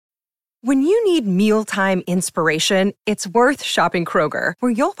When you need mealtime inspiration, it's worth shopping Kroger,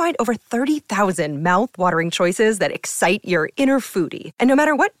 where you'll find over 30,000 mouth-watering choices that excite your inner foodie. And no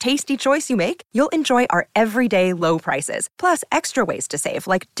matter what tasty choice you make, you'll enjoy our everyday low prices, plus extra ways to save,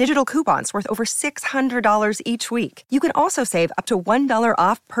 like digital coupons worth over $600 each week. You can also save up to $1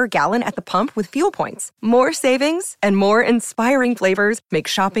 off per gallon at the pump with fuel points. More savings and more inspiring flavors make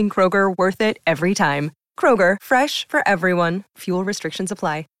shopping Kroger worth it every time. Kroger, fresh for everyone. Fuel restrictions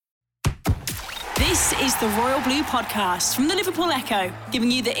apply. This is the Royal Blue Podcast from the Liverpool Echo, giving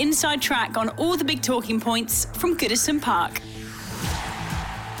you the inside track on all the big talking points from Goodison Park.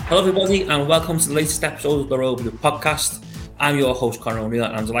 Hello everybody and welcome to the latest episode of the Royal Blue Podcast. I'm your host Conor O'Neill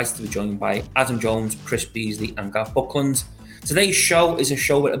and I'm delighted to be joined by Adam Jones, Chris Beasley and Gav Buckland. Today's show is a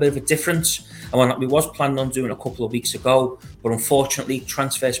show with a bit of a difference and one that we was planning on doing a couple of weeks ago, but unfortunately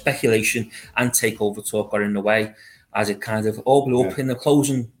transfer speculation and takeover talk got in the way as it kind of all blew up in the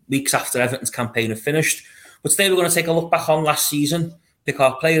closing weeks after Everton's campaign had finished. But today we're going to take a look back on last season, pick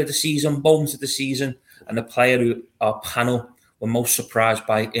our player of the season, moments of the season, and the player who our panel were most surprised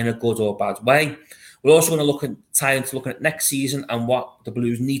by in a good or bad way. We're also going to tie into looking at next season and what the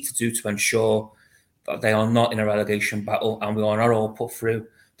Blues need to do to ensure that they are not in a relegation battle and we are not all put through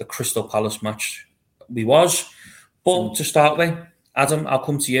the Crystal Palace match we was. But to start with, Adam, I'll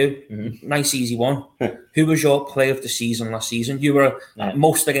come to you. Mm-hmm. Nice, easy one. Who was your player of the season last season? You were at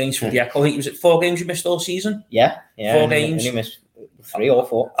most of the games for the Echo. I think, was it 4 games you missed all season? Yeah. 4 games. I only missed 3 or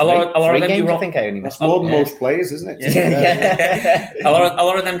 4. A lot of them games, I think I only missed. That's more than most players, isn't it? Yeah. A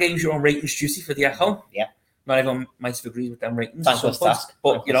lot of them games you're on ratings duty for the Echo. Yeah. Not everyone might have agreed with them ratings. Thankless task.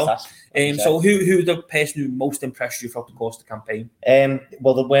 But, you know, so who the person who most impressed you throughout the course of the campaign?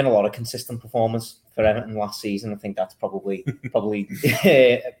 Well, there weren't a lot of consistent performance for Everton last season. I think that's probably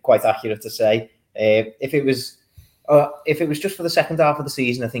quite accurate to say. If it was just for the second half of the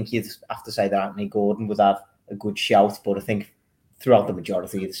season, I think you'd have to say that Anthony Gordon would have a good shout. But I think throughout the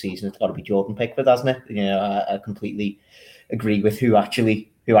majority of the season, it's got to be Jordan Pickford, hasn't it? You know, I completely agree with who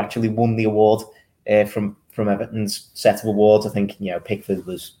actually won the award from Everton's set of awards. I think, you know, Pickford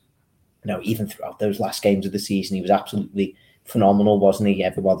was, you know, even throughout those last games of the season, he was absolutely phenomenal, wasn't he?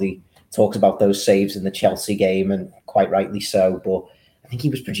 Everybody talks about those saves in the Chelsea game, and quite rightly so. But I think he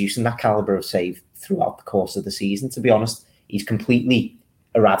was producing that calibre of save throughout the course of the season, to be honest. He's completely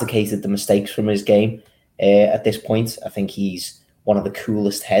eradicated the mistakes from his game at this point. I think he's one of the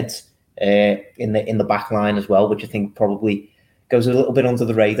coolest heads in the back line as well, which I think probably goes a little bit under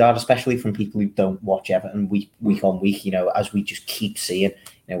the radar, especially from people who don't watch Everton week on week. You know, as we just keep seeing,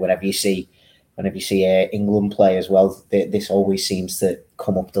 you know, whenever you see England play as well, this always seems to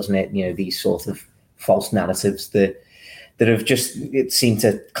come up, doesn't it? You know, these sort of false narratives that have just seem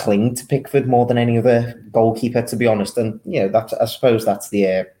to cling to Pickford more than any other goalkeeper, to be honest. And you know, I suppose that's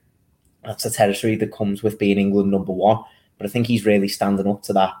the territory that comes with being England number one. But I think he's really standing up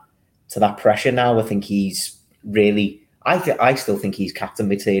to that pressure now. I think he's really. I still think he's captain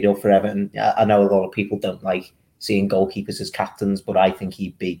material for Everton. I know a lot of people don't like seeing goalkeepers as captains, but I think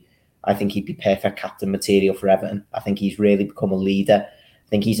he'd be perfect captain material for Everton. I think he's really become a leader. I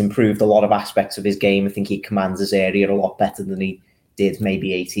think he's improved a lot of aspects of his game. I think he commands his area a lot better than he did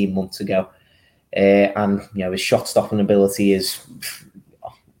maybe 18 months ago. And you know, his shot stopping ability is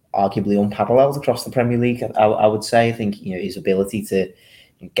arguably unparalleled across the Premier League. I would say. I think, you know, his ability to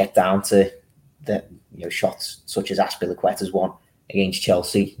get down to the, you know, shots such as Azpilicueta's one against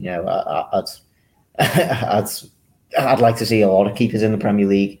Chelsea. You know, I'd like to see a lot of keepers in the Premier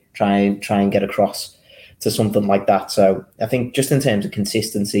League try and get across to something like that. So I think just in terms of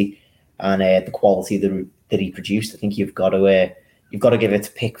consistency and the quality that he produced, I think you've got to give it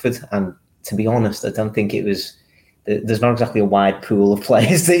to Pickford. And to be honest, I don't think it was. There's not exactly a wide pool of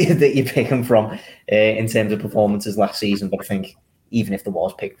players that you pick him from in terms of performances last season. But I think even if there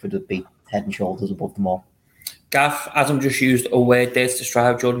was, Pickford would be head and shoulders above them all. Gav, Adam just used a word there to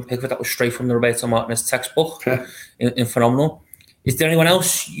describe Jordan Pickford that was straight from the Roberto Martinez textbook in phenomenal. Is there anyone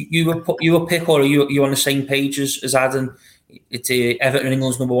else you would pick, or are you on the same page as Adam? It's Everton,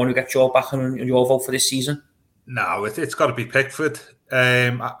 England's number one, who gets your back and your vote for this season? No, it's got to be Pickford.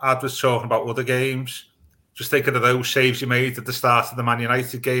 I was talking about other games. Just thinking of those saves he made at the start of the Man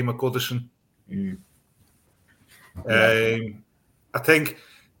United game at Goodison. I think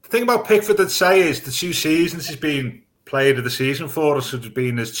the thing about Pickford, I'd say, is the 2 seasons he's been player of the season for us have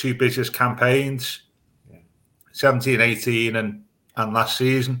been his 2 busiest campaigns, 17-18 and last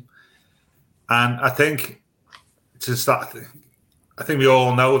season. And I think we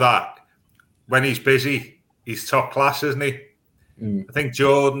all know that when he's busy, he's top class, isn't he? I think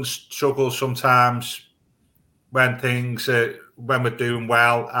Jordan struggles sometimes when things when we're doing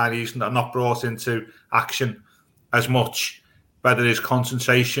well and he's not brought into action as much, whether his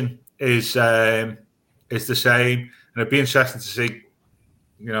concentration is the same. And it'd be interesting to see,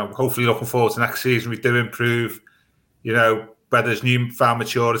 hopefully looking forward to next season, we do improve, whether his newfound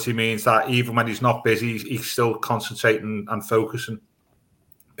maturity means that even when he's not busy, he's still concentrating and focusing.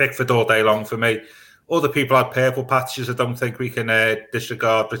 Pickford all day long for me. Other people had purple patches. I don't think we can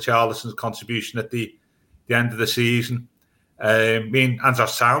disregard Richarlison's contribution at the end of the season. And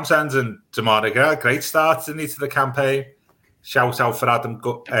Josh Townsend and Demar, great start to the campaign. Shout out for Adam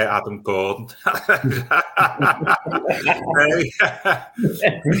Gordon.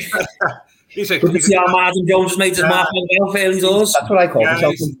 Good to see how Adam Jones has made his mark on welfare. That's what I call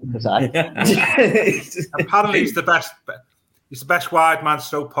myself. Apparently, he's the best. He's the best wide man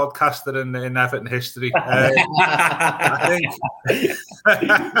stroke podcaster in Everton history. I think.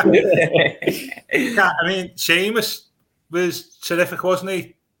 Seamus was terrific, wasn't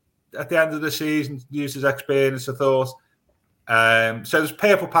he? At the end of the season, used his experience, I thought. So there's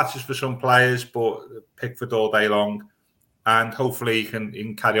purple patches for some players, but Pickford all day long, and hopefully he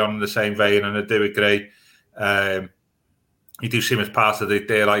can carry on in the same vein. And I do agree. You do see him as part of the,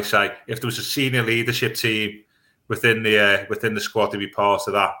 dare I say, if there was a senior leadership team within the squad, to be part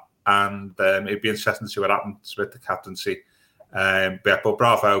of that, and it'd be interesting to see what happens with the captaincy. But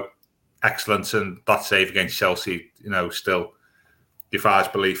bravo, excellence, and that save against Chelsea, still defies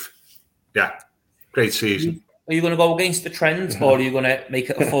belief. Yeah, great season. Are you going to go against the trend, or are you going to make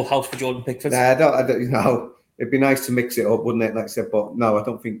it a full house for Jordan Pickford? I don't. It'd be nice to mix it up, wouldn't it? Like I said, but no, I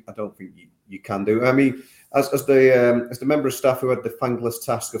don't think you can do. I mean, as the member of staff who had the thankless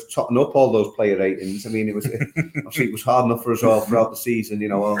task of totting up all those player ratings, it was hard enough for us all throughout the season.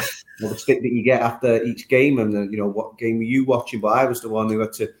 The stick that you get after each game, and what game were you watching? But I was the one who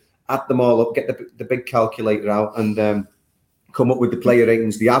had to add them all up, get the big calculator out, and come up with the player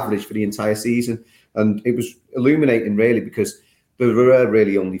ratings, the average for the entire season. And it was illuminating, really, because there were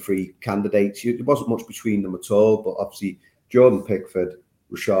really only 3 candidates. There wasn't much between them at all, but obviously Jordan Pickford,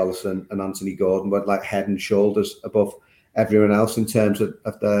 Richarlison and Anthony Gordon were like head and shoulders above everyone else in terms of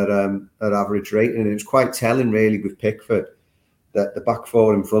their average rating. And it was quite telling, really, with Pickford, that the back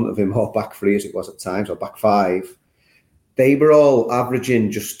 4 in front of him, or back 3 as it was at times, or back 5, they were all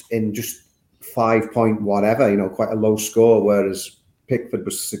averaging just 5 point whatever, quite a low score, whereas Pickford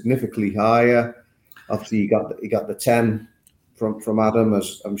was significantly higher. Obviously, he got the 10 from Adam,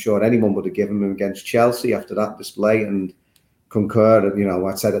 as I'm sure anyone would have given him against Chelsea after that display, and concurred.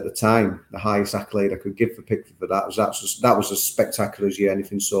 I said at the time, the highest accolade I could give for Pickford for that was as spectacular as you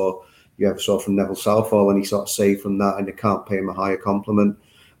ever saw from Neville Southall, and he sort of saved from that, and you can't pay him a higher compliment.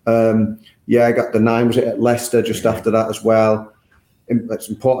 I got the 9, was it, at Leicester just after that as well. It's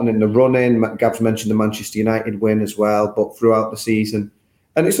important in the run-in. Gabs mentioned the Manchester United win as well, but throughout the season.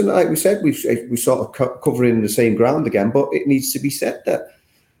 And it's like we said, we sort of covering the same ground again, but it needs to be said that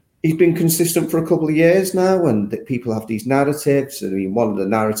he's been consistent for a couple of years now, and that people have these narratives. One of the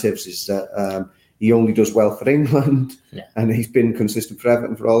narratives is that he only does well for England, and he's been consistent for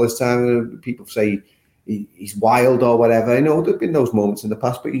Everton for all this time. And people say he's wild or whatever. There've been those moments in the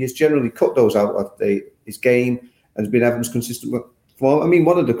past, but he has generally cut those out of his game and has been Everton's consistent form.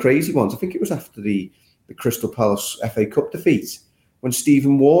 One of the crazy ones, I think it was after the Crystal Palace FA Cup defeat, when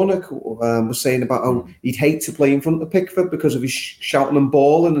Stephen Warnock was saying about how he'd hate to play in front of Pickford because of his shouting and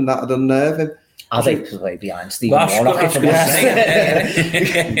bawling, and that would unnerve him. I'd like to play behind Stephen Warnock.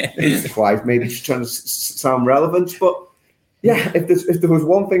 Quite, maybe just trying to sound relevant. But yeah, if there was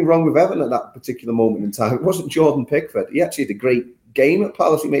one thing wrong with Everton at that particular moment in time, it wasn't Jordan Pickford. He actually had a great game at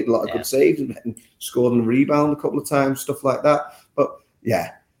Palace. He made a lot of good saves and scored on a rebound a couple of times, stuff like that. But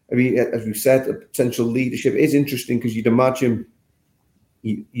yeah, as we said, the potential leadership is interesting, because you'd imagine,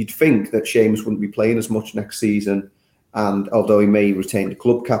 you'd think that Seamus wouldn't be playing as much next season, and although he may retain the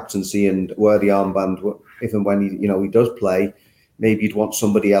club captaincy and wear the armband if and when he does play, maybe you'd want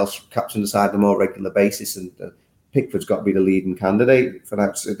somebody else captain the side on a more regular basis, and Pickford's got to be the leading candidate for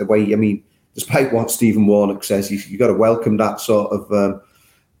that. The way, despite what Stephen Warnock says, you've got to welcome that sort of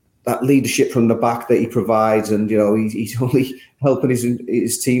that leadership from the back that he provides, and he's only helping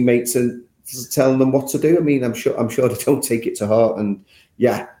his teammates and telling them what to do. I'm sure they don't take it to heart, and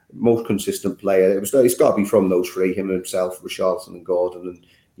yeah, most consistent player. It's got to be from those 3: him and himself, Richarlison and Gordon. And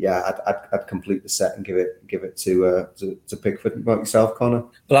yeah, I'd complete the set and give it to Pickford. What about yourself, Connor?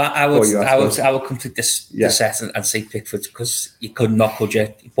 Well, I would complete the set and say Pickford, because you could not, could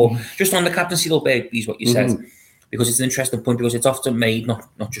you? But just on the captaincy, though, is what you said, because it's an interesting point, because it's often made not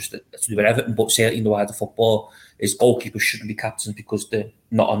just to do with Everton, but certainly in the wider football, is goalkeepers shouldn't be captains because they're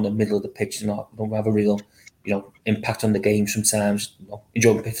not on the middle of the pitch, don't have a real impact on the game sometimes. In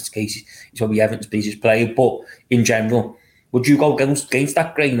Jordan Pickford's case, he's probably Everton's busiest player, but in general, would you go against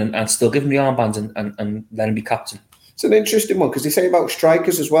that grain and still give him the armbands and let him be captain? It's an interesting one because they say about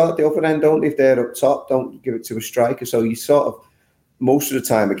strikers as well at the other end, don't they? If they're up top, don't give it to a striker. So you sort of, most of the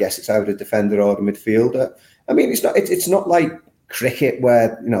time, I guess it's either a defender or a midfielder. I mean, it's not like cricket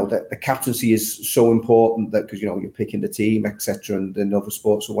where the captaincy is so important that because you're picking the team, etc., and in other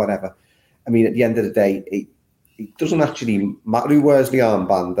sports or whatever. I mean, at the end of the day, it doesn't actually matter who wears the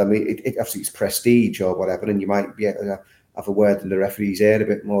armband. I mean, it obviously it's prestige or whatever, and you might be able to have a word in the referee's ear a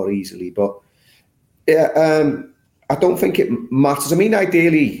bit more easily. But yeah, I don't think it matters. I mean,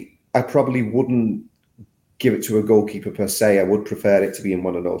 ideally, I probably wouldn't give it to a goalkeeper per se. I would prefer it to be in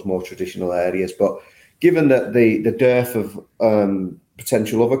one of those more traditional areas, but given that the dearth of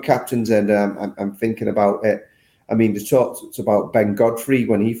potential other captains, and I'm thinking about it. I mean, the talks about Ben Godfrey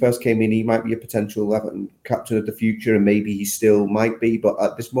when he first came in. He might be a potential Everton captain of the future, and maybe he still might be. But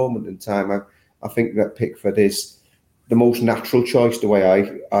at this moment in time, I think that Pickford is the most natural choice. The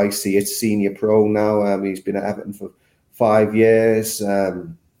way I see it, senior pro now. He's been at Everton for 5 years.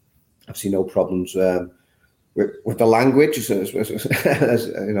 I've seen no problems with the language, as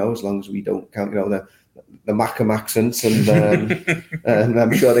long as we don't count, the Macam accents, and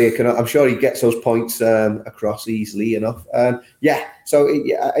I'm sure I'm sure he gets those points across easily enough. So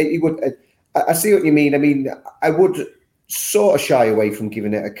he would. I see what you mean. I mean, I would sort of shy away from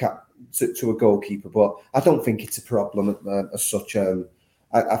giving it a cap to a goalkeeper, but I don't think it's a problem as such.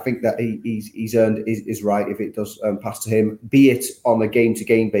 I think that he's earned his right if it does pass to him, be it on a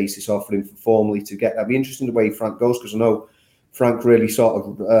game-to-game basis or for him formally to get. That'd be interesting the way Frank goes, because I know Frank really sort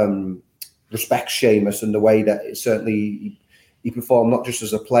of respects Seamus and the way that certainly he performed not just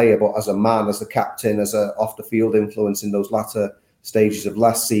as a player but as a man, as a captain, as a off-the-field influence in those latter stages of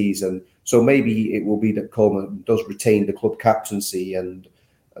last season. So maybe it will be that Coleman does retain the club captaincy and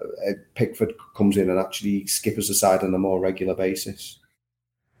Pickford comes in and actually skippers the side on a more regular basis.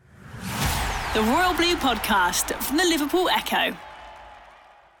 The Royal Blue Podcast from the Liverpool Echo.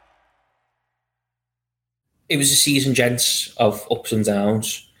 It was a season, gents, of ups and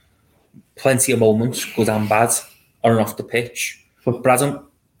downs. Plenty of moments, good and bad, on and off the pitch. But Adam,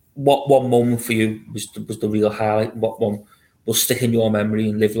 what one moment for you was the real highlight? What one will stick in your memory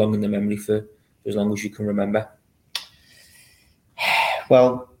and live long in the memory for as long as you can remember?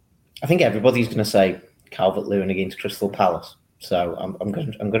 Well, I think everybody's going to say Calvert-Lewin against Crystal Palace. So I'm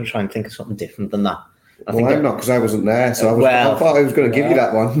going to try and think of something different than that. I'm not, because I wasn't there, so I thought I was going to give you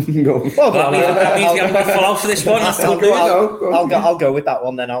that one. That means you haven't got full out for this one. I'll go with that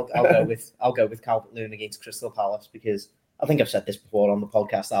one. Then I'll go with Calvert-Lewin against Crystal Palace, because I think I've said this before on the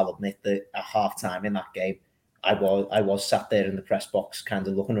podcast. I'll admit that at half time in that game, I was sat there in the press box, kind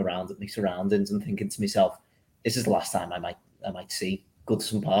of looking around at my surroundings and thinking to myself, "This is the last time I might see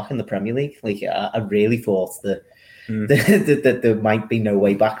Goodison Park in the Premier League." Like I really thought that. That there might be no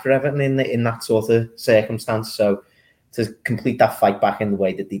way back for Everton in that sort of circumstance. So to complete that fight back in the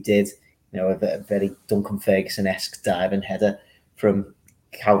way that they did, a very Duncan Ferguson-esque diving header from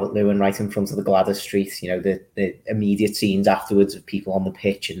Calvert-Lewin right in front of the Gladys Street. The immediate scenes afterwards of people on the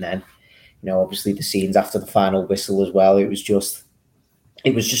pitch, and then obviously the scenes after the final whistle as well. It was just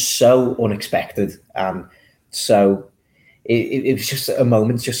so unexpected, and so it was just a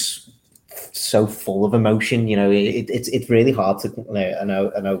moment just so full of emotion. It's really hard to. I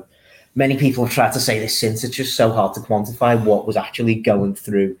know many people have tried to say this since. It's just so hard to quantify what was actually going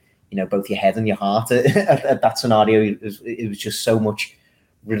through, both your head and your heart at that scenario. It was just so much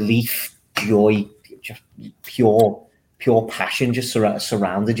relief, joy, just pure passion just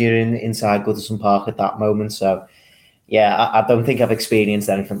surrounded you inside Goodison Park at that moment. So, yeah, I don't think I've experienced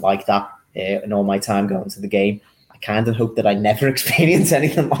anything like that in all my time going to the game. Kind of hope that I never experience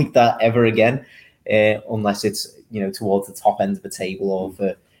anything like that ever again, unless it's towards the top end of the table or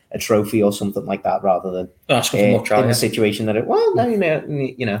for a trophy or something like that, rather than in a situation that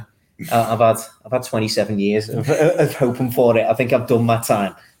I've had 27 years of hoping for it. I think I've done my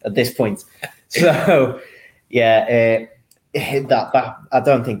time at this point. So yeah, that I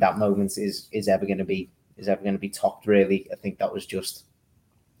don't think that moment is ever going to be topped. Really, I think that was just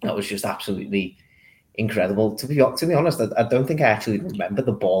absolutely incredible. To be honest, I don't think I actually remember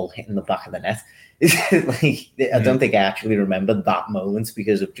the ball hitting the back of the net. I don't think I actually remember that moment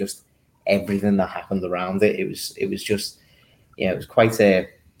because of just everything that happened around it. It was just, it was quite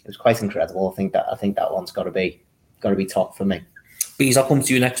incredible. I think that one's got to be top for me. Bees, I'll come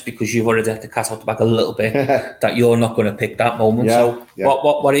to you next because you've already let the cat out the bag a little bit that you're not going to pick that moment.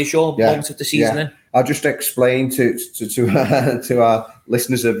 What is your moment of the season then? I'll just explain to our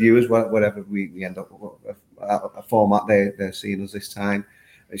listeners or viewers, whatever we end up a format they're seeing us this time.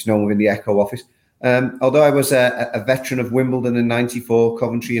 It's known within the Echo office. Although I was a veteran of Wimbledon in '94,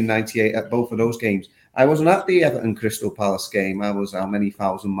 Coventry in '98 at both of those games, I wasn't at the Everton Crystal Palace game. I was how many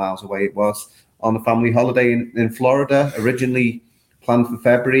thousand miles away it was on a family holiday in Florida, originally planned for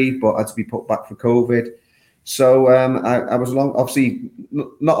February, but had to be put back for COVID. So I was obviously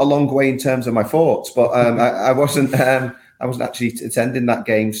not a long way in terms of my thoughts, but I wasn't actually attending that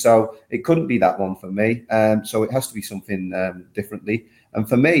game, so it couldn't be that one for me. So it has to be something differently. And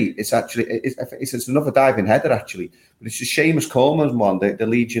for me, it's another diving header actually, but it's just Seamus Coleman's one, the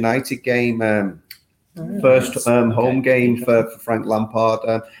Leeds United game, first home game for Frank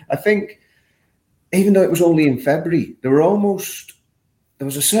Lampard. I think even though it was only in February, there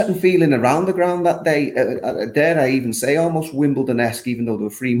was a certain feeling around the ground that day. Dare I even say almost Wimbledon-esque, even though there were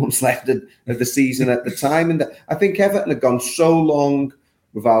 3 months left of the season at the time. And I think Everton had gone so long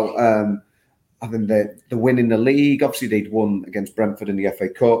without having the win in the league. Obviously, they'd won against Brentford in the FA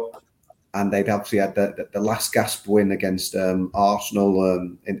Cup, and they'd obviously had the last gasp win against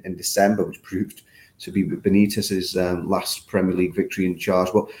Arsenal in December, which proved to be Benitez's last Premier League victory in charge.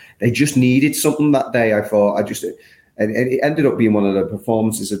 But they just needed something that day, I thought. And it ended up being one of the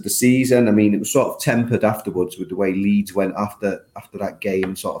performances of the season. I mean, it was sort of tempered afterwards with the way Leeds went after that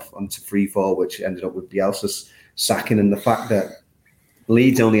game, sort of onto 3-4, which ended up with Bielsa's sacking, and the fact that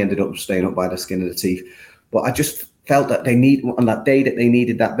Leeds only ended up staying up by the skin of the teeth. But I just felt that they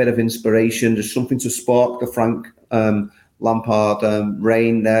needed that bit of inspiration, just something to spark the Frank Lampard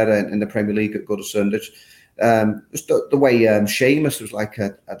reign there in the Premier League at Goodison. Just the way Seamus was like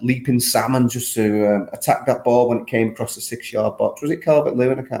a leaping salmon just to attack that ball when it came across the 6-yard box. Was it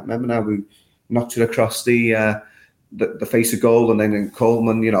Calvert-Lewin? I can't remember now. Who knocked it across the face of goal, and then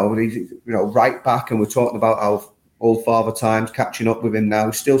Coleman, right back. And we're talking about how old father times catching up with him now.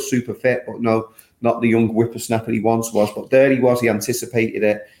 He's still super fit, but no, not the young whippersnapper he once was. But there he was. He anticipated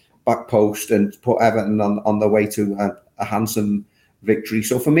it, back post, and put Everton on the way to a handsome victory.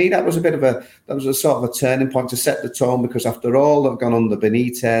 So for me, that was a sort of a turning point to set the tone, because after all that had gone under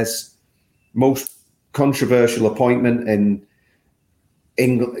Benitez, most controversial appointment in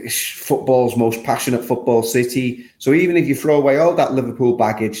English football's most passionate football city. So even if you throw away all that Liverpool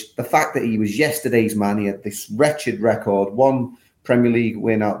baggage, the fact that he was yesterday's man, he had this wretched record, one Premier League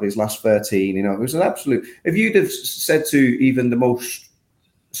win out of his last 13, it was an absolute... If you'd have said to even the most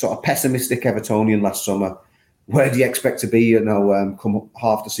sort of pessimistic Evertonian last summer, where do you expect to be, come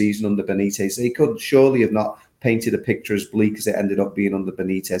half the season under Benitez? They could surely have not painted a picture as bleak as it ended up being under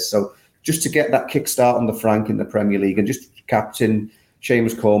Benitez. So just to get that kickstart on the Frank in the Premier League, and just captain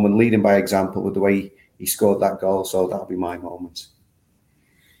Seamus Coleman leading by example with the way he scored that goal. So that'll be my moment.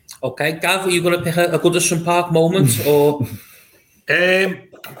 Okay, Gav, are you going to pick a Goodison Park moment? Or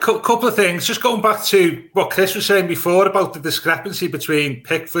couple of things. Just going back to what Chris was saying before about the discrepancy between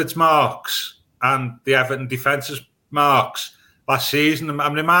Pickford's marks and the Everton defence's marks last season.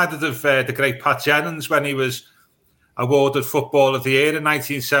 I'm reminded of the great Pat Jennings when he was awarded Football of the Year in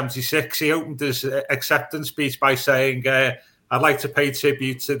 1976. He opened his acceptance speech by saying, I'd like to pay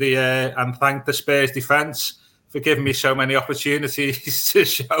tribute to and thank the Spurs defence for giving me so many opportunities to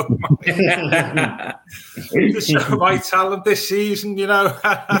show my talent this season, Yeah.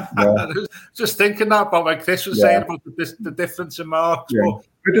 Just thinking that about what Chris was saying about the difference in marks. Yeah.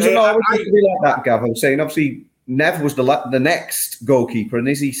 But it doesn't always have to be like that, Gav. I'm saying, obviously, Nev was the next goalkeeper, and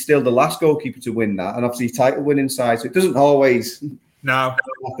is he still the last goalkeeper to win that? And obviously, title-winning side, so it doesn't always have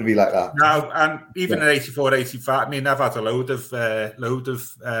to be like that. No, and even in 84, 85, I mean, Nev had a load of Man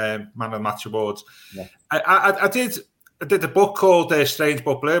of the Match awards. Yeah. I did a book called Strange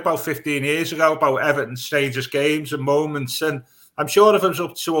But Blue about 15 years ago about Everton's strangest games and moments, and I'm sure if I was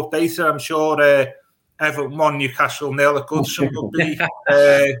up to update it, I'm sure Everton 1, Newcastle 0 at Goodison will be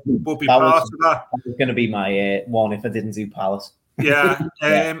part of that. That was going to be my one if I didn't do Palace. Yeah.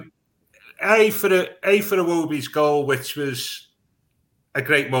 A for the Iwobi's goal, which was a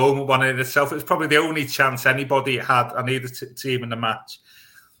great moment, one in itself. It was probably the only chance anybody had on either team in the match.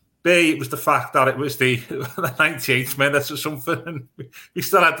 B, it was the fact that it was the 98th minute or something, and we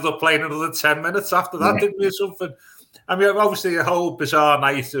still ended up playing another 10 minutes after that, didn't we, or something? I mean, obviously, a whole bizarre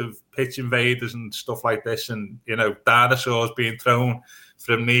night of pitch invaders and stuff like this, and, dinosaurs being thrown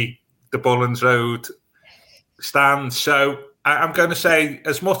from the Bullens Road stand. So I'm going to say,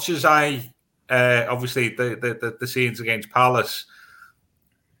 as much as I, obviously, the scenes against Palace,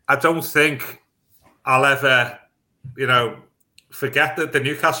 I don't think I'll ever, forget that the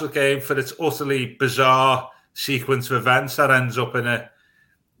Newcastle game for its utterly bizarre sequence of events that ends up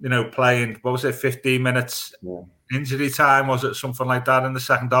in playing, 15 minutes injury time, was it something like that in the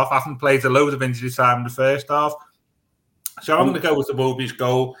second half? I haven't played a load of injury time in the first half. So I'm going to go with the Iwobi's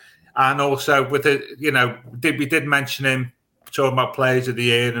goal. And also with it, we did mention him talking about players of the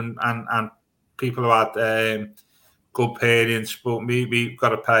year and people who had good periods, but we've got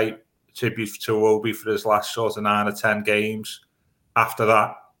to pay tribute to Iwobi for his last sort of 9 or 10 games after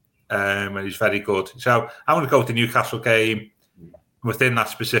that. And he's very good. So I'm going to go with the Newcastle game. Within that,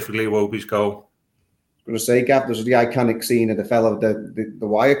 specifically, Iwobi's goal. I was going to say, Gav, there's the iconic scene of the fellow, the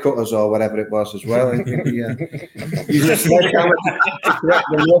wire cutters or whatever it was as well. Yeah.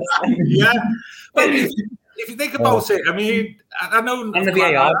 Yeah. Well, if you think about it, I mean, I know. And the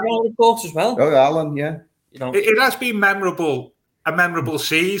VAR, of course, as well. Oh, Alan, yeah. It has been memorable. A memorable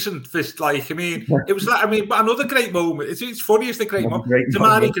season. It was like, but another great moment. It's funny, it's the great moment.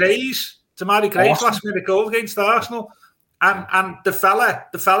 Tamari Gray's last minute goal against Arsenal. And the fella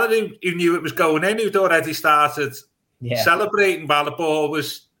who knew it was going in, who'd already started celebrating while the ball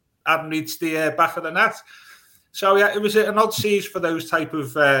hadn't reached the back of the net. So yeah, it was an odd season for those type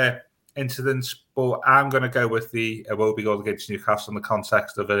of incidents. But I'm going to go with the Iwobi goal against Newcastle in the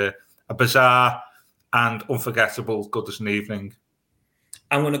context of a bizarre and unforgettable Goodison evening.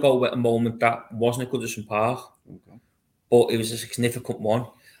 I'm going to go with a moment that wasn't at Goodison Park, but it was a significant one.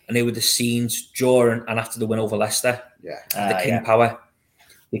 And they were the scenes during and after the win over Leicester, the King Power.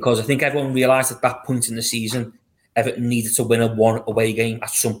 Because I think everyone realised at that point in the season, Everton needed to win a one away game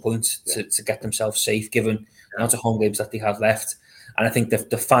at some point to get themselves safe, given the amount of home games that they had left. And I think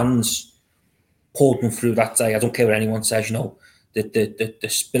the fans pulled them through that day. I don't care what anyone says, the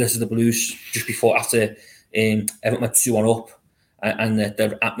spirit of the Blues just after Everton went 2-1 up. And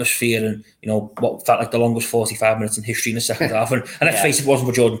the atmosphere and, what felt like the longest 45 minutes in history in the second half. And let's face it, wasn't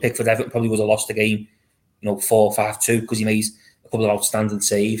for Jordan Pickford, Everton probably would have lost the game, 4-5-2, because he made a couple of outstanding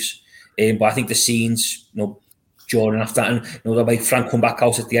saves. But I think the scenes, during after that, and the way Frank come back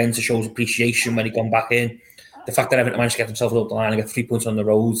out at the end to show his appreciation when he gone back in, the fact that Everton managed to get themselves out the line and get 3 points on the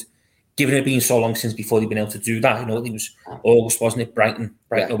road, given it being so long since before they'd been able to do that, I think it was August, wasn't it? Brighton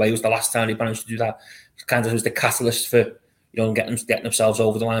away was the last time they managed to do that. It kind of was the catalyst for getting themselves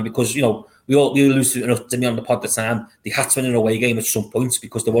over the line, because we alluded to enough to me on the pod at the time. They had to win an away game at some point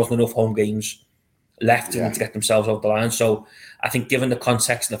because there wasn't enough home games left to get themselves over the line. So I think, given the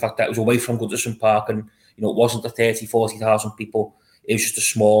context and the fact that it was away from Goodison Park and it wasn't the 30,000-40,000 people, it was just a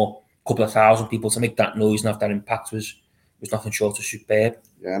small couple of thousand people, to make that noise and have that impact was nothing short of superb.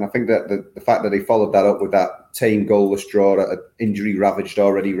 Yeah, and I think that the fact that they followed that up with that tame goalless draw at an injury-ravaged,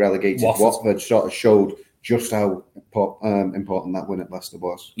 already relegated Watford sort of showed just how important that win at Leicester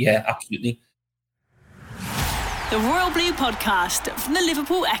was. Yeah, absolutely. The Royal Blue Podcast from the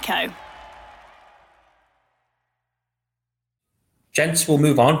Liverpool Echo. Gents, we'll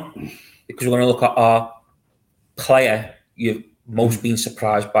move on because we're going to look at our player you've most been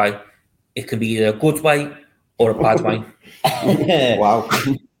surprised by. It can be either a good way or a bad way. Wow.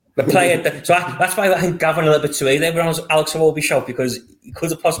 The player. So that's why I think Gavin a little bit too early. They were on Alex Iwobi show because he could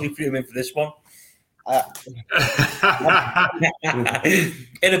have possibly threw him in for this one.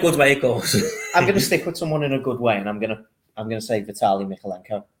 In a good way, of course. I'm going to stick with someone in a good way, and I'm going to say Vitaly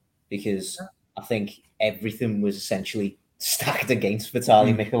Mykolenko, because I think everything was essentially stacked against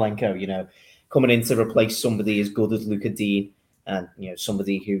Vitaly Mykolenko. Coming in to replace somebody as good as Luca Dean, and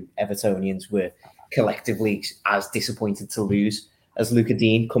somebody who Evertonians were collectively as disappointed to lose as Luca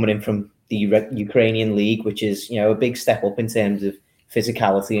Dean, coming in from the Ukrainian league, which is a big step up in terms of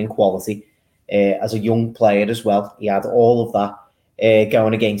physicality and quality. As a young player as well, he had all of that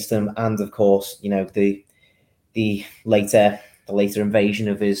going against him, and of course, the later invasion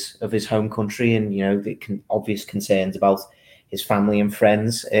of his home country, and the obvious concerns about his family and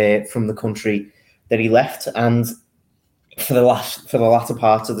friends from the country that he left. And for the latter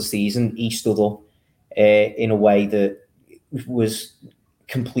part of the season, he stood up in a way that was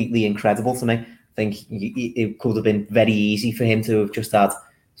completely incredible to me. I think it could have been very easy for him to have just had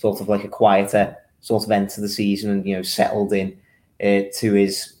sort of like a quieter sort of end to the season and, settled in to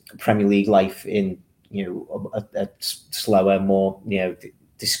his Premier League life in, a slower, more,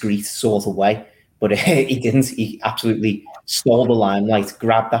 discreet sort of way. But he didn't. He absolutely stole the limelight,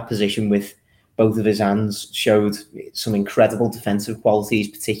 grabbed that position with both of his hands, showed some incredible defensive qualities,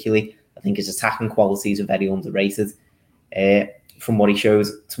 particularly. I think his attacking qualities are very underrated. From what he showed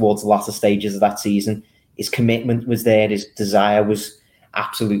towards the latter stages of that season, his commitment was there, his desire was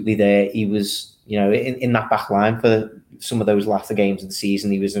absolutely there. He was, in that back line for some of those latter games of the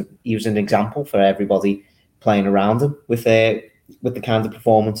season. He was an example for everybody playing around him with the kind of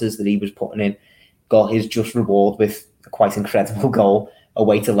performances that he was putting in. Got his just reward with a quite incredible goal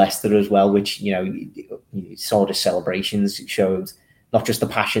away to Leicester as well, which, you saw the celebrations. It showed not just the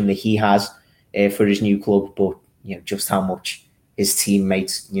passion that he has for his new club, but, just how much his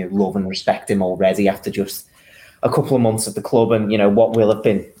teammates, love and respect him already after just a couple of months at the club, and, what will have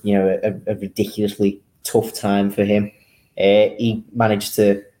been, a ridiculously tough time for him. He managed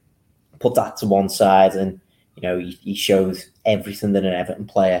to put that to one side, and, he showed everything that an Everton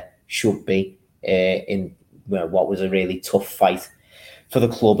player should be in what was a really tough fight for the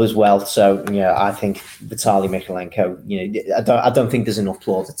club as well. So, I think Vitaly Mykolenko, I don't think there's enough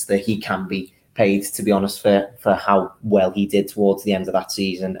plaudits that he can be paid, to be honest, for how well he did towards the end of that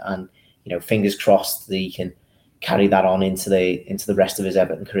season. And, fingers crossed that he can carry that on into the rest of his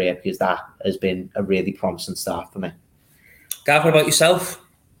Everton career, because that has been a really promising start for me. Gav, what about yourself?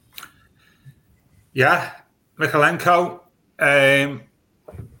 Yeah, Mykolenko.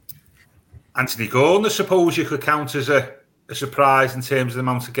 Anthony Gordon, I suppose you could count as a surprise in terms of the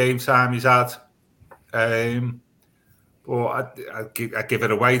amount of game time he's had. But I give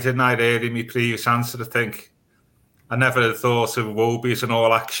it away, didn't I, really, in my previous answer? I think I never had thought of Iwobi as an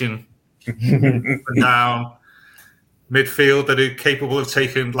all-action down midfielder who's capable of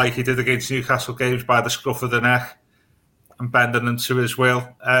taking, like he did against Newcastle games, by the scruff of the neck and bending them to his will.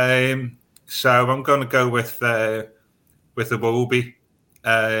 So I'm going to go with Iwobi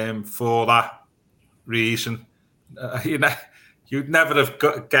for that reason. You'd never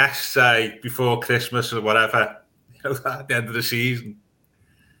have guessed, say, before Christmas or whatever, at the end of the season,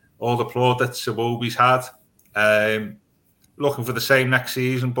 all the plaudits Iwobi's had. Looking for the same next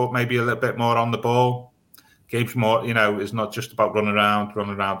season, but maybe a little bit more on the ball. Games more, is not just about running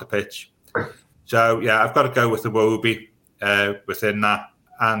around the pitch. So yeah, I've got to go with Iwobi within that,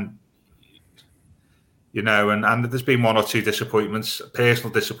 and and there's been one or two disappointments.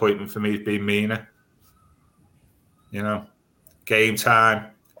 Personal disappointment for me has been Mina. Game time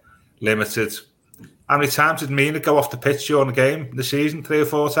limited. How many times did Mina go off the pitch during the game this season? 3 or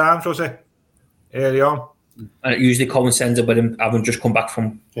 4 times, was it? Early on. And it usually coincided with him having just come back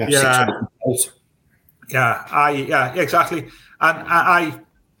from 6 goals. Yeah, exactly. And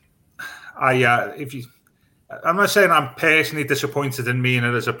I'm not saying I'm personally disappointed in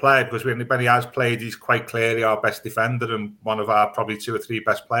Mina as a player, because when he has played, he's quite clearly our best defender and one of our probably 2 or 3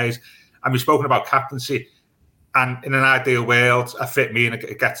 best players. And we've spoken about captaincy. And in an ideal world, a fit Mina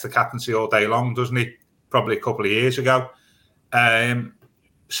gets the captaincy all day long, doesn't he? Probably a couple of years ago.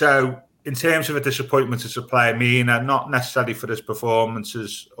 So in terms of a disappointment as a player, Mina, not necessarily for his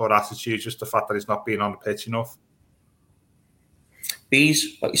performances or attitude, just the fact that he's not been on the pitch enough.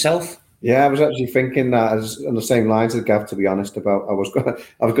 Bees, about yourself? Yeah, I was actually thinking that as on the same lines as Gav, to be honest, about I was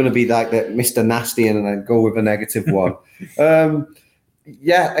going to be like that Mr. Nasty and then go with a negative one. But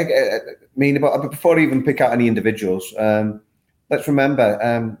before I even pick out any individuals, let's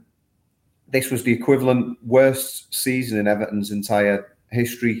remember this was the equivalent worst season in Everton's entire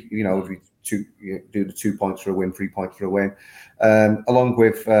history. If you do the 2 points for a win, 3 points for a win, along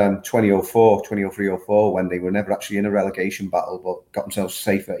with 2003-04, when they were never actually in a relegation battle, but got themselves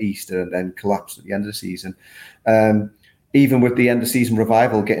safe at Easter and then collapsed at the end of the season. Even with the end of season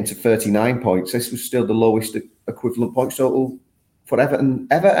revival getting to 39 points, this was still the lowest equivalent points total for Everton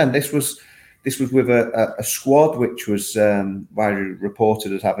ever, and this was with a squad which was widely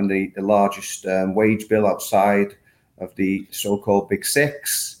reported as having the largest wage bill outside of the so-called Big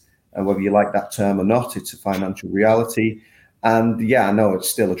Six. And whether you like that term or not, it's a financial reality. And yeah, I know it's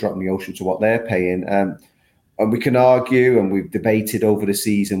still a drop in the ocean to what they're paying. And we can argue, and we've debated over the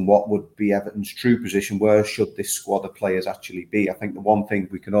season, what would be Everton's true position. Where should this squad of players actually be? I think the one thing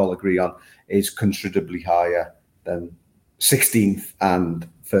we can all agree on is considerably higher than 16th and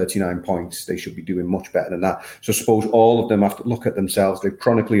 39 points. They should be doing much better than that. So I suppose all of them have to look at themselves. They've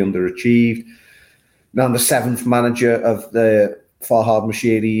chronically underachieved. Now the 7th manager of the Farhad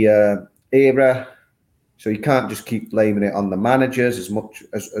Moshiri era. So you can't just keep blaming it on the managers, as much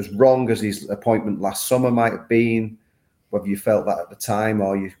as wrong as his appointment last summer might have been, whether you felt that at the time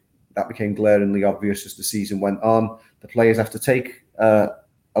or that became glaringly obvious as the season went on. The players have to take a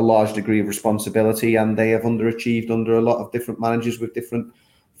large degree of responsibility, and they have underachieved under a lot of different managers with different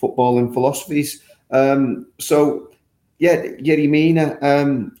footballing philosophies. Yerry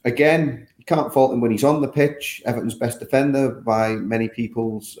Mina, again, you can't fault him when he's on the pitch. Everton's best defender by many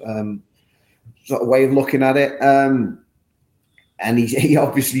people's sort of way of looking at it. And he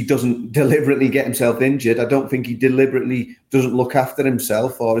obviously doesn't deliberately get himself injured. I don't think he deliberately doesn't look after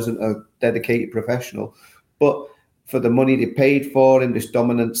himself or isn't a dedicated professional. But for the money they paid for him, this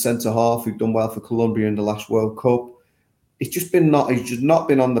dominant centre-half who'd done well for Colombia in the last World Cup, he's just not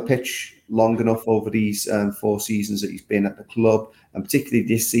been on the pitch long enough over these 4 seasons that he's been at the club, and particularly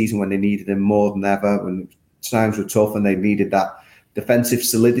this season when they needed him more than ever, when times were tough and they needed that defensive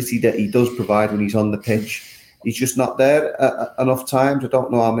solidity that he does provide when he's on the pitch. He's just not there enough times. I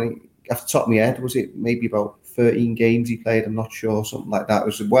don't know how many, off the top of my head, was it maybe about 13 games he played? I'm not sure, something like that. It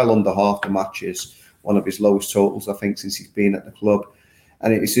was well under half the matches, one of his lowest totals, I think, since he's been at the club.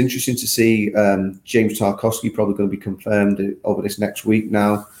 And it's interesting to see James Tarkowski probably going to be confirmed over this next week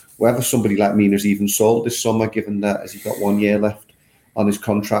now. Whether somebody like Mina's even sold this summer, given that as he's got 1 year left on his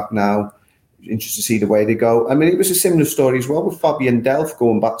contract now. Interested to see the way they go. I mean, it was a similar story as well with Fabian Delph,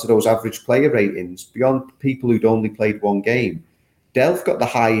 going back to those average player ratings. Beyond people who'd only played 1 game, Delph got the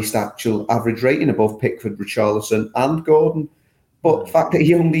highest actual average rating above Pickford, Richarlison and Gordon. But the fact that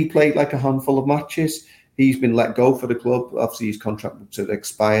he only played like a handful of matches, he's been let go for the club. Obviously, his contract had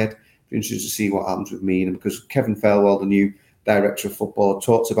expired. Interested to see what happens with Mina, because Kevin Fairwell, the new director of football,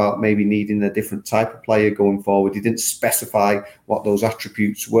 talks about maybe needing a different type of player going forward. He didn't specify what those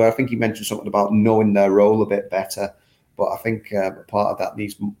attributes were. I think he mentioned something about knowing their role a bit better. But I think part of that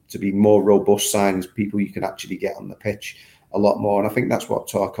needs to be more robust signings, people you can actually get on the pitch a lot more. And I think that's what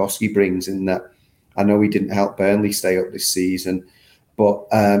Tarkowski brings in that. I know he didn't help Burnley stay up this season, but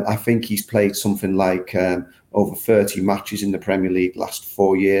I think he's played something like over 30 matches in the Premier League last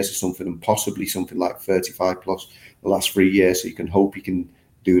 4 years or something, and possibly something like 35 plus the last 3 years. So you can hope he can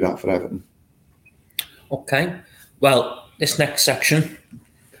do that for Everton. Okay. Well, this next question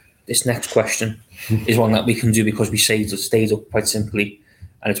is one that we can do because we stayed up quite simply.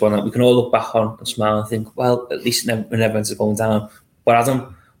 And it's one that we can all look back on and smile and think, well, at least when everyone's going down. But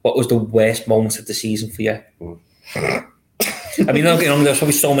Adam, what was the worst moment of the season for you? I mean, don't get wrong, there's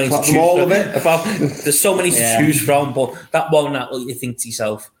probably so many to choose from. There's so many to choose from, but that one that you think to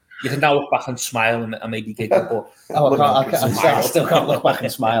yourself, you can now look back and smile and maybe giggle. But I still can't look back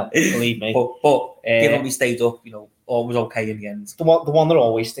and smile, believe me. But given we stayed up, all was okay in the end. The one that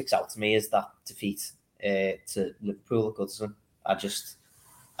always sticks out to me is that defeat to Liverpool at Goodison. I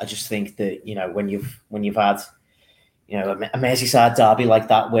just think that when you've had a Merseyside derby like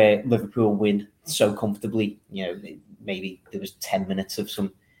that where Liverpool win so comfortably, maybe there was 10 minutes of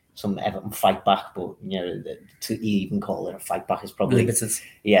some Everton fight back, but to even call it a fight back is probably limited.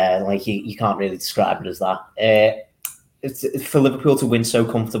 Yeah, like you can't really describe it as that. It's for Liverpool to win so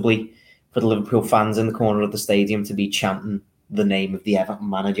comfortably, for the Liverpool fans in the corner of the stadium to be chanting the name of the Everton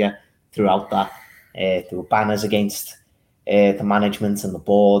manager throughout that. There were banners against the management and the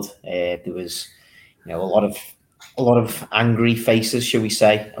board. There was a lot of angry faces, shall we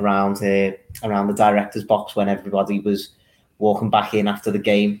say, around the director's box when everybody was walking back in after the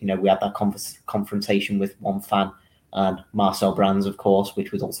game. We had that confrontation with one fan and Marcel Brands, of course,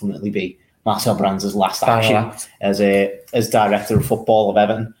 which would ultimately be Marcel Brands' last action as director of football of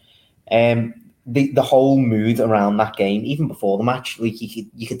Everton. The whole mood around that game, even before the match, like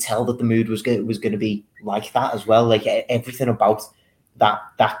you could tell that the mood was going to be like that as well. Like everything about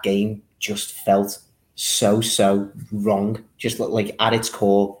that game just felt so wrong. Just like at its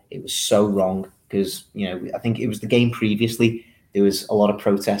core, it was so wrong because I think it was the game previously. There was a lot of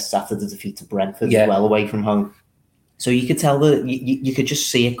protests after the defeat to Brentford as well away from home. So you could tell that you could just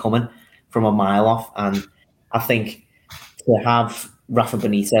see it coming from a mile off. And I think to have Rafa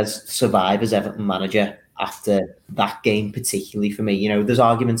Benitez survive as Everton manager after that game, particularly for me, there's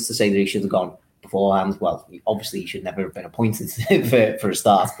arguments to say that he should have gone beforehand. Well, obviously he should never have been appointed for a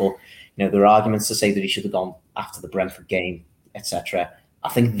start, but there are arguments to say that he should have gone after the Brentford game, etc. I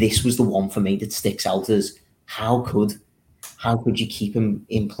think this was the one for me that sticks out as how could you keep him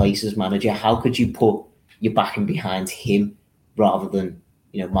in place as manager? How could you put your backing behind him rather than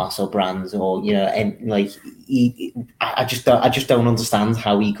Marcel Brands or and like I just don't understand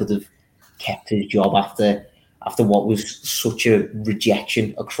how he could have kept his job after what was such a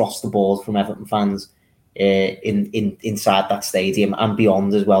rejection across the board from Everton fans inside that stadium and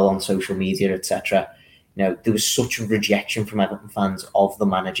beyond as well on social media, etc. There was such a rejection from Everton fans of the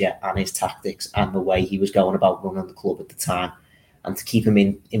manager and his tactics and the way he was going about running the club at the time, and to keep him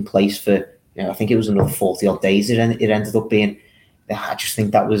in place for I think it was another 40 odd days. It ended up being. I just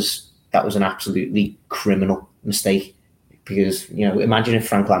think that was an absolutely criminal mistake because imagine if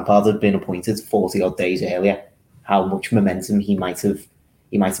Frank Lampard had been appointed 40 odd days earlier, how much momentum he might have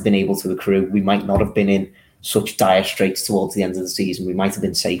been able to accrue. We might not have been in such dire straits towards the end of the season. We might have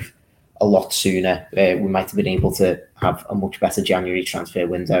been safe a lot sooner. We might have been able to have a much better January transfer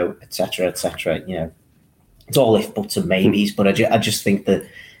window, etc., etc. It's all if buts and maybes, but I just think that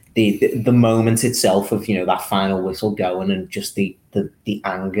the moment itself of that final whistle going and just the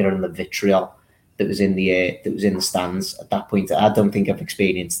anger and the vitriol that was in the stands at that point. I don't think I've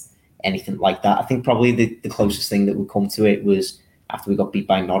experienced anything like that. I think probably the closest thing that would come to it was after we got beat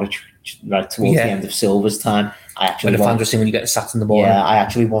by Norwich right towards the end of Silver's time. I actually when the fans were saying when you get sat in the morning. Yeah, I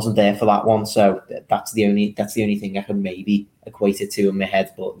actually wasn't there for that one, so that's the only thing I can maybe equate it to in my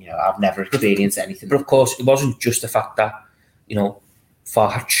head. But I've never experienced anything. But of course, it wasn't just the fact that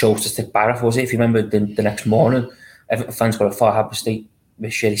Farhad chose to stick Barra, was it? If you remember, the next morning, Everton fans got a Farhad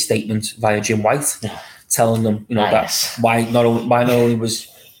statement via Jim White, telling them that why not only was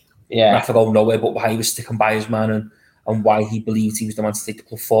Rafa going nowhere, but why he was sticking by his man and why he believed he was the man to take the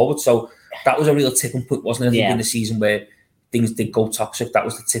club forward. So that was a real tipping point, wasn't it? In the season where things did go toxic, that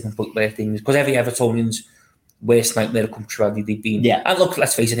was the tipping point where things, because every Evertonian's worst nightmare come true, they've been. Yeah. And look,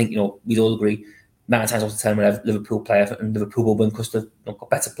 let's face it, I think we'd all agree 9 times out of 10 when Liverpool play and Liverpool will win because they've got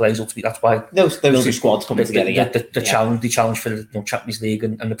better players ultimately. That's why those two squads coming together. The challenge for the Champions League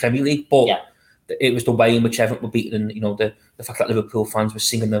and the Premier League, but it was the way in which Everton were beaten, and the fact that Liverpool fans were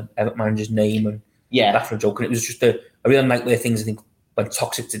singing the Everton manager's name and laughing and joking. It was just a real nightmare. Things I think went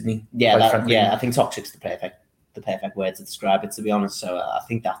toxic, didn't he? I think toxic's the perfect word to describe it, to be honest. So I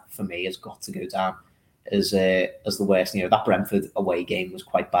think that for me has got to go down as the worst. That Brentford away game was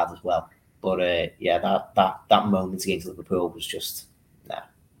quite bad as well. But that moment against Liverpool was just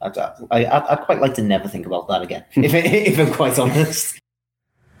I'd quite like to never think about that again, if I'm quite honest.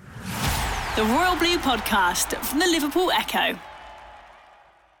 The Royal Blue Podcast from the Liverpool Echo.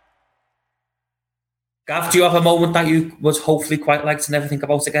 Gav, do you have a moment that you would hopefully quite like to never think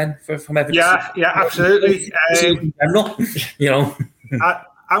about again from everything? Yeah, absolutely. I'm not,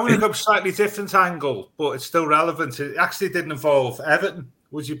 I'm going to go a slightly different angle, but it's still relevant. It actually didn't involve Everton,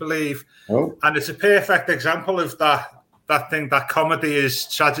 would you believe? Oh. And it's a perfect example of that thing, that comedy is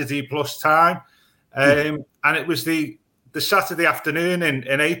tragedy plus time. And it was the Saturday afternoon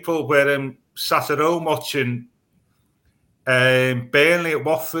in April where I'm sat at home watching Burnley at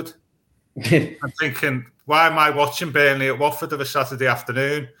Watford. I'm thinking, why am I watching Burnley at Watford of a Saturday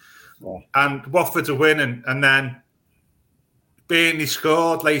afternoon? Yeah. And Watford are winning, and then Burnley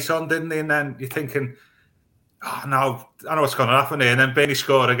scored late on, didn't they? And then you're thinking, oh no, I know what's going to happen here. And then Burnley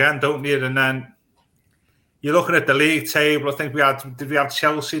scored again, don't you? And then you're looking at the league table. I think did we have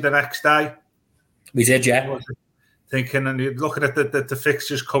Chelsea the next day? We did, yeah. Thinking, and you're looking at the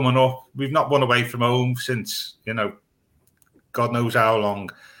fixtures coming up. We've not won away from home since, God knows how long.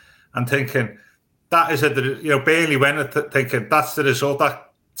 And thinking, that is Burnley went thinking that's the result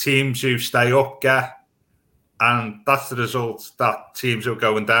that teams who stay up get. And that's the result that teams who are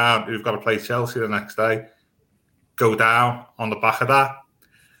going down, who've got to play Chelsea the next day, go down on the back of that.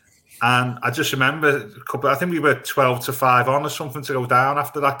 And I just remember I think we were 12-5 on or something to go down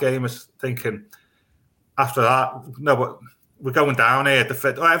after that game. I was thinking, after that, no, but we're going down here.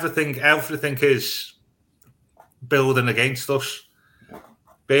 Everything is building against us.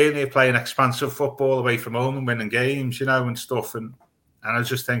 Burnley are playing expansive football away from home and winning games, and stuff. And I was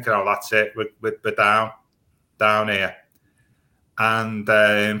just thinking, oh, that's it. We're down here. And,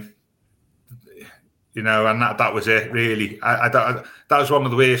 and that was it, really. That was one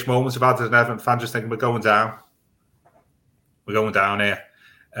of the worst moments I've had as an Everton fan, just thinking, we're going down. We're going down here.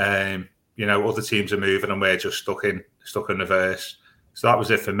 Other teams are moving and we're just stuck in reverse. So that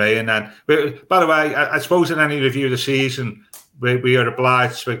was it for me. And then, by the way, I suppose in any review of the season, we are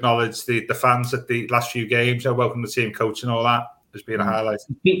obliged to acknowledge the fans at the last few games. I welcome the team coach and all that has been a highlight.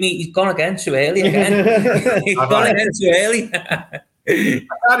 He's gone again too early again. He's gone again too early. I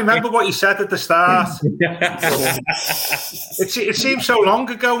can't remember what you said at the start. It seems so long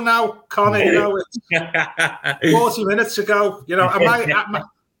ago now, Connor. It's 40 minutes ago.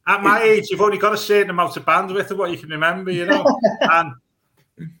 At my age, you've only got a certain amount of bandwidth of what you can remember. And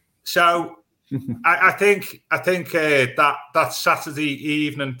so I think that Saturday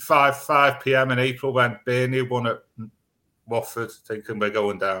evening, 5 p.m. in April, when Burnley won at Watford, thinking we're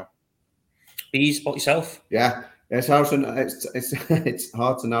going down. Bees, about yourself? Yeah. It's hard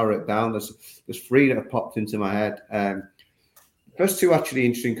to narrow it down. There's 3 that have popped into my head. First 2 actually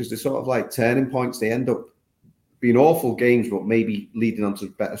interesting because they're sort of like turning points. They end up being awful games, but maybe leading on to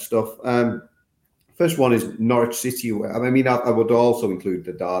better stuff. First one is Norwich City. I would also include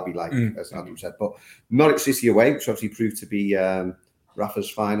the derby, as Adam said, but Norwich City away, which obviously proved to be Rafa's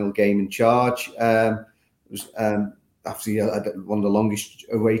final game in charge. It was obviously one of the longest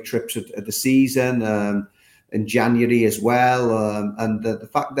away trips of the season. In January as well, and the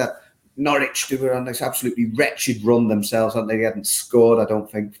fact that Norwich, they were on this absolutely wretched run themselves, and they hadn't scored, I don't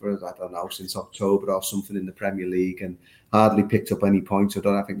think, since October or something in the Premier League, and hardly picked up any points.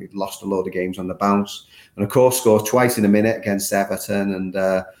 I think they'd lost a load of games on the bounce, and of course scored twice in a minute against Everton, and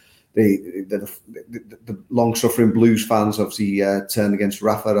the long-suffering Blues fans obviously turned against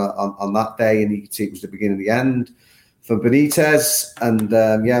Rafa on that day, and you could see it was the beginning of the end for Benitez. And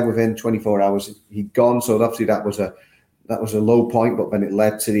within 24 hours he'd gone. So obviously that was a low point, but then it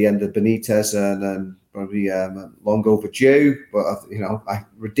led to the end of Benitez, and probably long overdue. But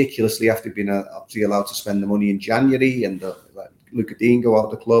ridiculously, after being obviously allowed to spend the money in January, and let Luca Dean go out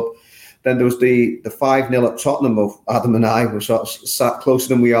of the club. Then there was the 5-0 at Tottenham of Adam and I were sort of sat closer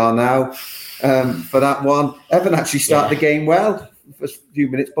than we are now for that one. Evan actually started the game well for a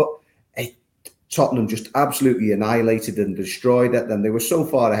few minutes, but Tottenham just absolutely annihilated and destroyed it. Then they were so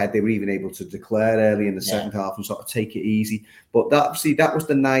far ahead, they were even able to declare early in the second half and sort of take it easy. But that was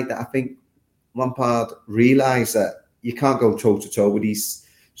the night that I think Lampard realised that you can't go toe-to-toe with these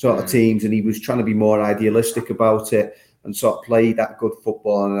sort of teams, and he was trying to be more idealistic about it and sort of play that good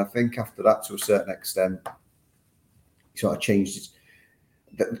football. And I think after that, to a certain extent, he sort of changed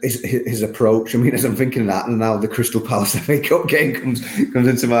his approach. I mean, as I'm thinking of that, and now the Crystal Palace FA Cup game comes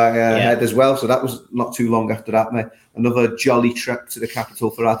into my head as well. So that was not too long after that, mate. Another jolly trip to the capital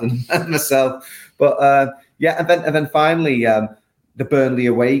for Adam and myself. But and then finally, the Burnley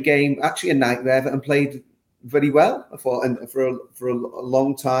away game, actually a night where Everton played very well, I thought, and for a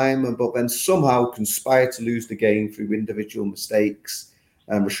long time, but then somehow conspired to lose the game through individual mistakes.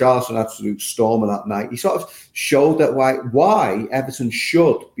 Richarlison, absolute stormer that night. He sort of showed that why Everton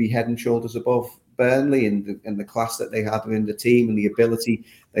should be head and shoulders above Burnley in the class that they had in the team and the ability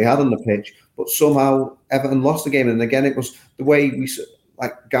they had on the pitch. But somehow Everton lost the game, and again it was the way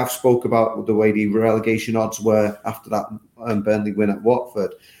like Gav spoke about the way the relegation odds were after that Burnley win at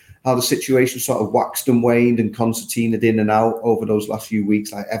Watford. How the situation sort of waxed and waned and concertinaed in and out over those last few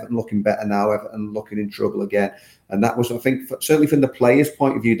weeks. Like Everton looking better now, Everton looking in trouble again. And that was, I think, certainly from the players'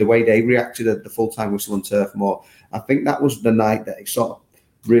 point of view, the way they reacted at the full-time whistle on Turf Moor, I think that was the night that it sort of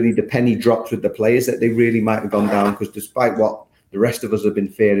really, the penny dropped with the players, that they really might have gone down, because despite what the rest of us have been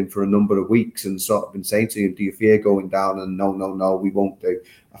fearing for a number of weeks and sort of been saying to you, do you fear going down? And no, we won't do.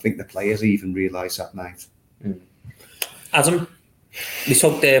 I think the players even realised that night. Adam, we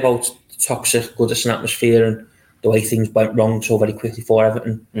talked there about toxic Goodison atmosphere and the way things went wrong so very quickly for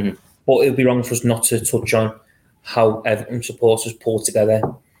Everton. But it would be wrong for us not to touch on how Everton supporters pulled together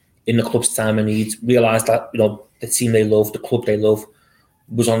in the club's time of need, realised that the team they love, the club they love,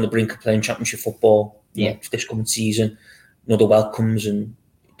 was on the brink of playing Championship football for this coming season. The welcomes and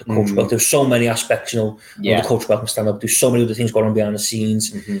the coach welcome. There's so many aspects, the coach welcome stand up. There's so many other things going on behind the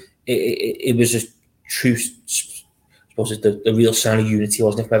scenes. It was a true, I suppose, it's the real sign of unity,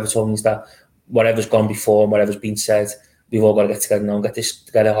 wasn't it, from Everton, is that whatever's gone before and whatever's been said, we've all got to get together now and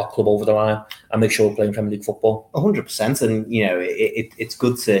get our club over the line and make sure we're playing Premier League football. 100%, and it's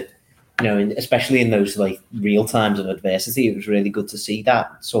good to, especially in those like real times of adversity, it was really good to see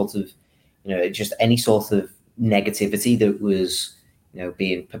that sort of, just any sort of negativity that was,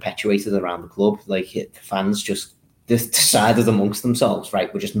 being perpetuated around the club. Like the fans just decided amongst themselves,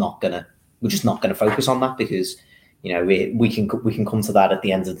 right? We're just not gonna focus on that, because we can come to that at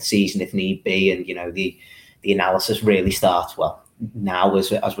the end of the season if need be, and the analysis really starts now as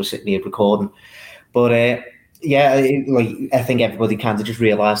we're sitting here recording. But I think everybody kind of just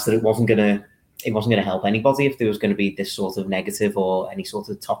realised that it wasn't gonna help anybody if there was going to be this sort of negative or any sort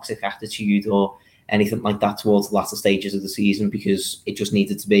of toxic attitude or anything like that towards the latter stages of the season, because it just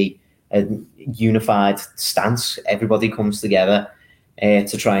needed to be a unified stance. Everybody comes together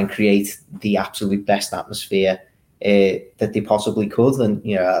to try and create the absolute best atmosphere that they possibly could. And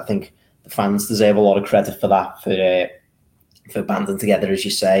I think the fans deserve a lot of credit for that, for banding together, as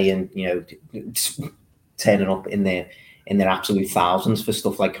you say, and turning up in their absolute thousands for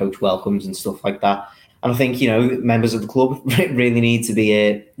stuff like coach welcomes and stuff like that. And I think members of the club really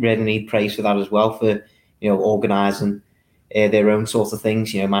need praise for that as well, for organising their own sort of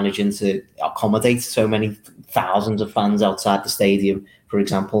things, managing to accommodate so many thousands of fans outside the stadium, for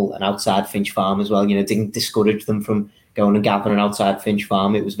example, and outside Finch Farm as well. Didn't discourage them from going and gathering outside Finch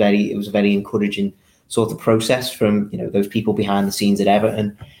Farm. It was a very encouraging sort of process from those people behind the scenes at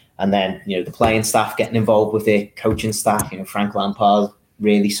Everton, and then the playing staff getting involved with it, coaching staff. Frank Lampard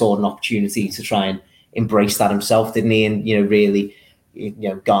really saw an opportunity to try and embrace that himself, didn't he? And really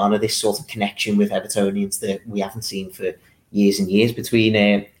garner this sort of connection with Evertonians that we haven't seen for years and years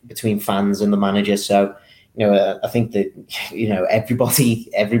between fans and the manager. So I think that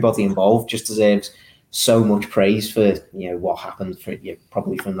everybody involved just deserves so much praise for what happened for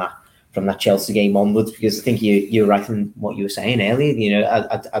probably from that Chelsea game onwards, because I think you're right in what you were saying earlier.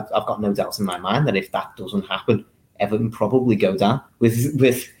 I've got no doubts in my mind that if that doesn't happen, Everton probably go down with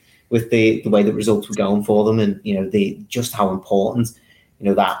the way the results were going for them, and just how important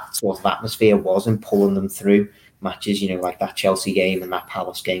that sort of atmosphere was in pulling them through matches, like that Chelsea game and that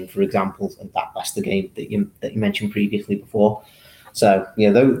Palace game, for example, and that Leicester game that you mentioned previously before. So,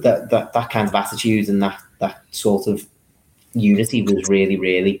 that kind of attitude and that sort of unity was really,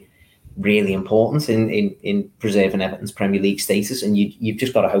 really, really important in preserving Everton's Premier League status. And you've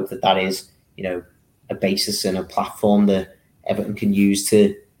just got to hope that is, a basis and a platform that Everton can use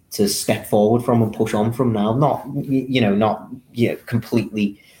to step forward from and push on from now. Not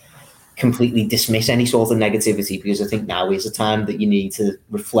completely dismiss any sort of negativity, because I think now is a time that you need to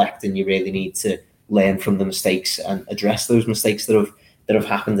reflect and you really need to learn from the mistakes and address those mistakes that have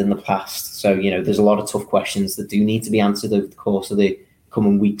happened in the past. So, there's a lot of tough questions that do need to be answered over the course of the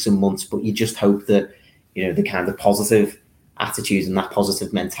coming weeks and months, but you just hope that, the kind of positive attitude and that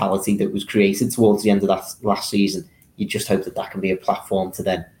positive mentality that was created towards the end of that last season, you just hope that can be a platform to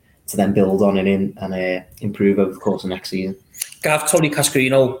then build on and improve over the course of next season. Gav, Tony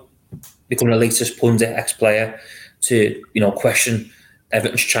Cascarino becoming the latest pundit ex-player to, question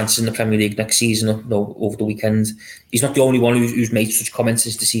Everton's chances in the Premier League next season over the weekend. He's not the only one who's made such comments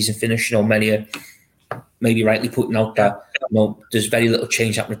as the season finished. Many are maybe rightly putting out that there's very little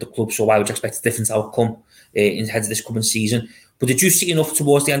change happening at the club, so why would you expect a different outcome in head of this coming season? But did you see enough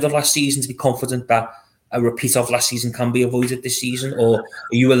towards the end of last season to be confident that a repeat of last season can be avoided this season, or are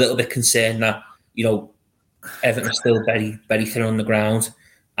you a little bit concerned that Everton are still very, very thin on the ground,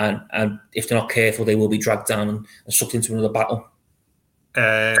 and if they're not careful, they will be dragged down and sucked into another battle?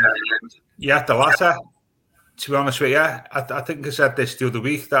 The latter. To be honest with you, I think I said this the other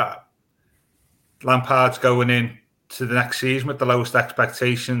week that Lampard's going in to the next season with the lowest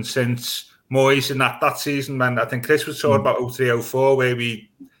expectations since Moyes in that season. And I think Chris was talking about 03-04, where we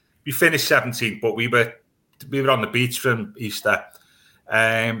finished 17th, but we were on the beach from Easter.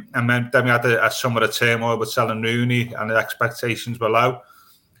 And then we had a summer of turmoil with selling Rooney, and the expectations were low.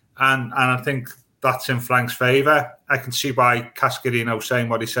 And I think that's in Frank's favour. I can see why Cascarino saying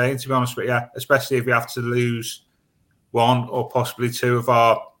what he's saying, to be honest with you, especially if we have to lose one or possibly two of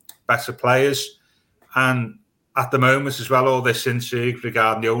our better players. And at the moment as well, all this intrigue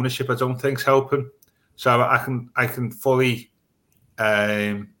regarding the ownership, I don't think is helping. So I can fully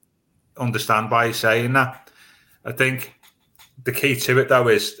understand why he's saying that. I think the key to it, though,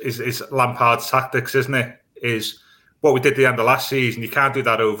 is Lampard's tactics, isn't it? Is what we did at the end of last season. You can't do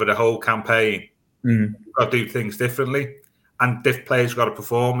that over the whole campaign. You've got to do things differently. And different players got to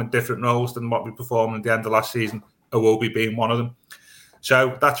perform in different roles than what we performed at the end of last season, Iwobi being one of them.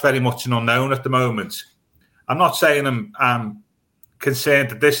 So that's very much an unknown at the moment. I'm not saying I'm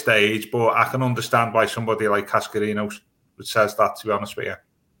concerned at this stage, but I can understand why somebody like Cascarino says that, to be honest with you.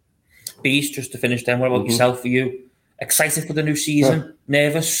 Beast, just to finish then, what about yourself? Are you excited for the new season?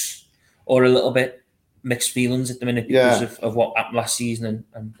 Nervous? Or a little bit mixed feelings at the minute because of what happened last season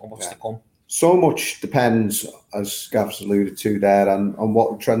and what's to come? So much depends, as Gav's alluded to there, on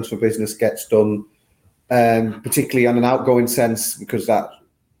what transfer business gets done, particularly on an outgoing sense, because that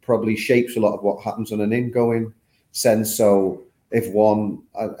probably shapes a lot of what happens on an ingoing sense. So if one,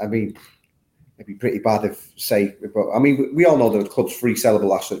 I mean, it'd be pretty bad if, say, we all know the club's free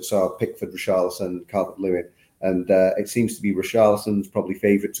sellable assets are Pickford, Richarlison, Calvert-Lewin, and it seems to be Richarlison's probably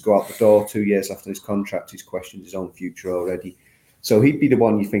favourite to go out the door 2 years after his contract. He's questioned his own future already. So he'd be the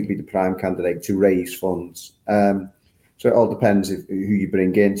one you think would be the prime candidate to raise funds. So it all depends who you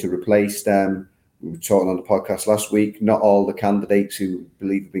bring in to replace them. We were talking on the podcast last week, not all the candidates who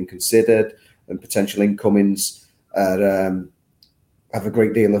believe have been considered and potential incomings have a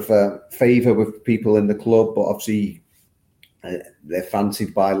great deal of favour with people in the club, but obviously they're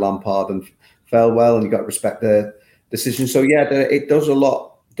fancied by Lampard and Felwell, and you've got to respect their decision. So it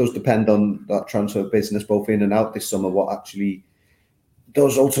does depend on that transfer business, both in and out this summer, what actually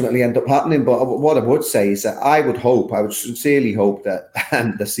does ultimately end up happening. But what I would say is that I would sincerely hope that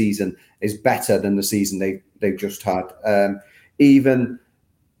the season is better than the season they've just had. Even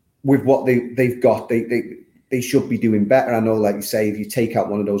with what they've got, they should be doing better. I know, like you say, if you take out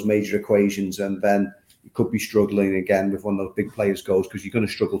one of those major equations, and then you could be struggling again with one of those big players goes, because you're going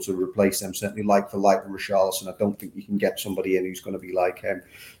to struggle to replace them, certainly like for Richarlison. I don't think you can get somebody in who's going to be like him.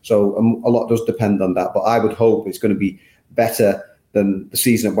 So a lot does depend on that. But I would hope it's going to be better than the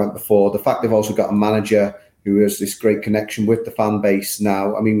season that went before. The fact they've also got a manager who has this great connection with the fan base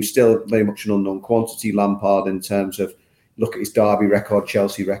now. I mean, we're still very much an unknown quantity, Lampard, in terms of look at his Derby record,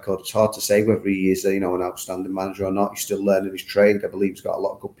 Chelsea record. It's hard to say whether he is, an outstanding manager or not. He's still learning his trade. I believe he's got a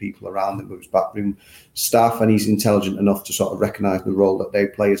lot of good people around him with his backroom staff, and he's intelligent enough to sort of recognise the role that they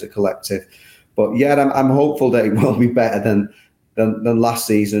play as a collective. But I'm hopeful that it will be better than last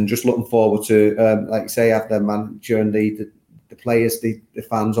season. Just looking forward to, like you say, have their manager and the the players, the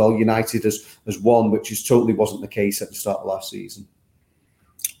fans all united as one, which totally wasn't the case at the start of last season.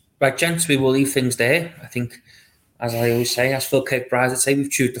 Right, gents, we will leave things there. I think, as I always say, as Phil Kirkbride would say, we've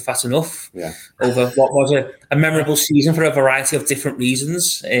chewed the fat enough over what was a memorable season for a variety of different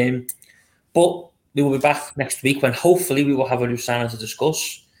reasons. But we will be back next week when hopefully we will have a new signing to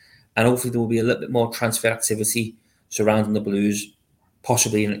discuss, and hopefully there will be a little bit more transfer activity surrounding the Blues,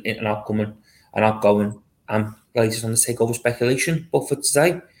 possibly in an outgoing latest on the takeover speculation. But for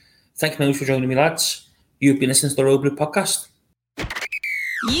today, thank you very much for joining me, lads. You've been listening to the Royal Blue Podcast.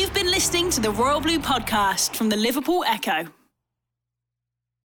 You've been listening to the Royal Blue Podcast from the Liverpool Echo.